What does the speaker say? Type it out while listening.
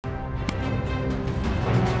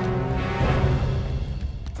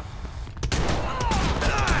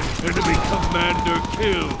Enemy commander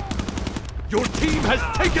killed. Your team has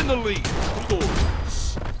taken the lead.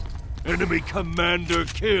 Glorious. Enemy commander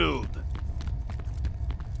killed.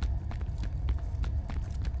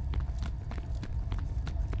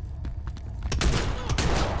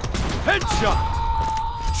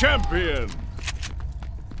 Headshot. Champion.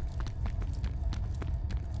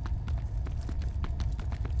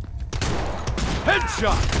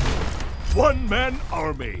 Headshot. One-man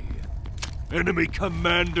army. Enemy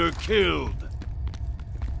commander killed.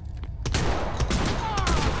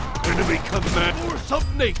 Enemy command force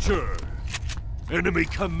of nature. Enemy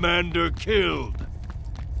commander killed.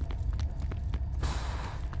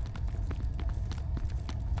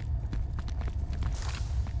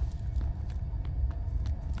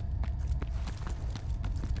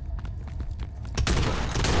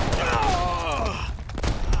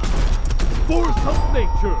 Force of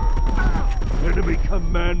nature. Enemy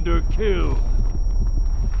commander killed.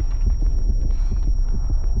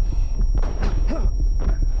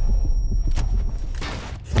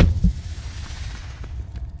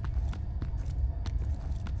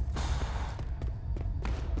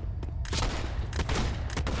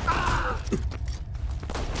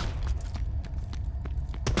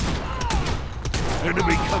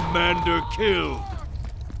 Enemy commander killed.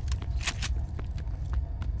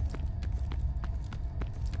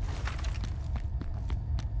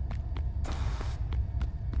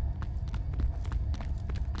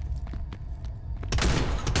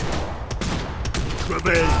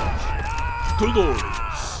 Revenge.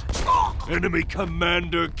 Glorious. Enemy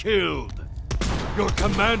commander killed. Your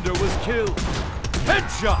commander was killed.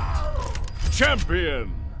 Headshot.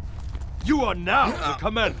 Champion. You are now the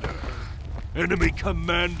commander. Enemy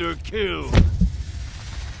commander killed.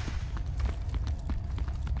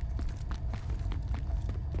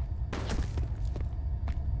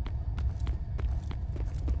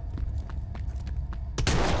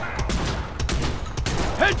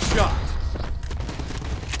 Headshot.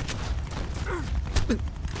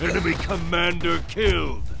 Enemy commander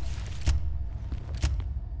killed.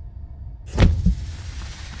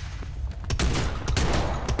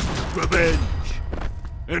 Revenge.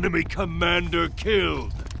 Enemy commander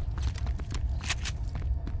killed.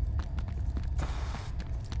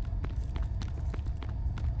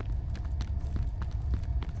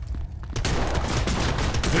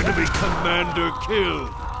 Enemy commander killed.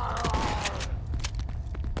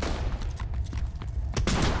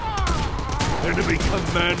 Enemy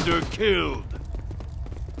commander killed.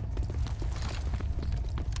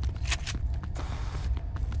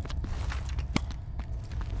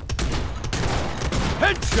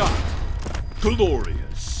 Headshot.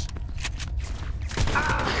 Glorious.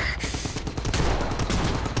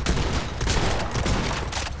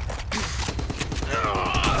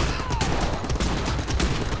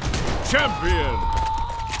 Champion.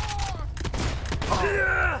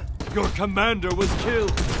 Your commander was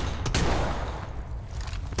killed.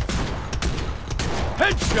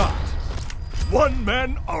 Headshot!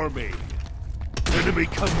 One-man army. Enemy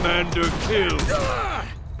commander killed.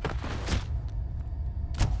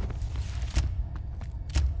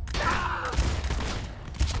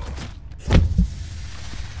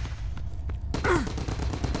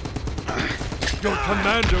 Your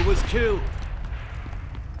commander was killed.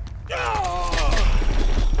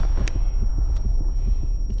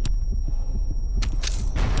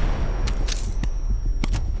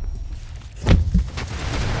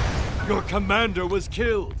 Your commander was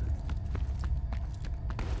killed.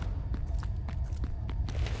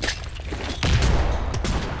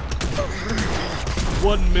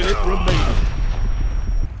 One minute remaining.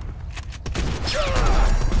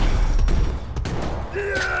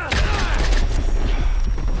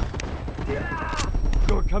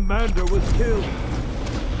 Your commander was killed.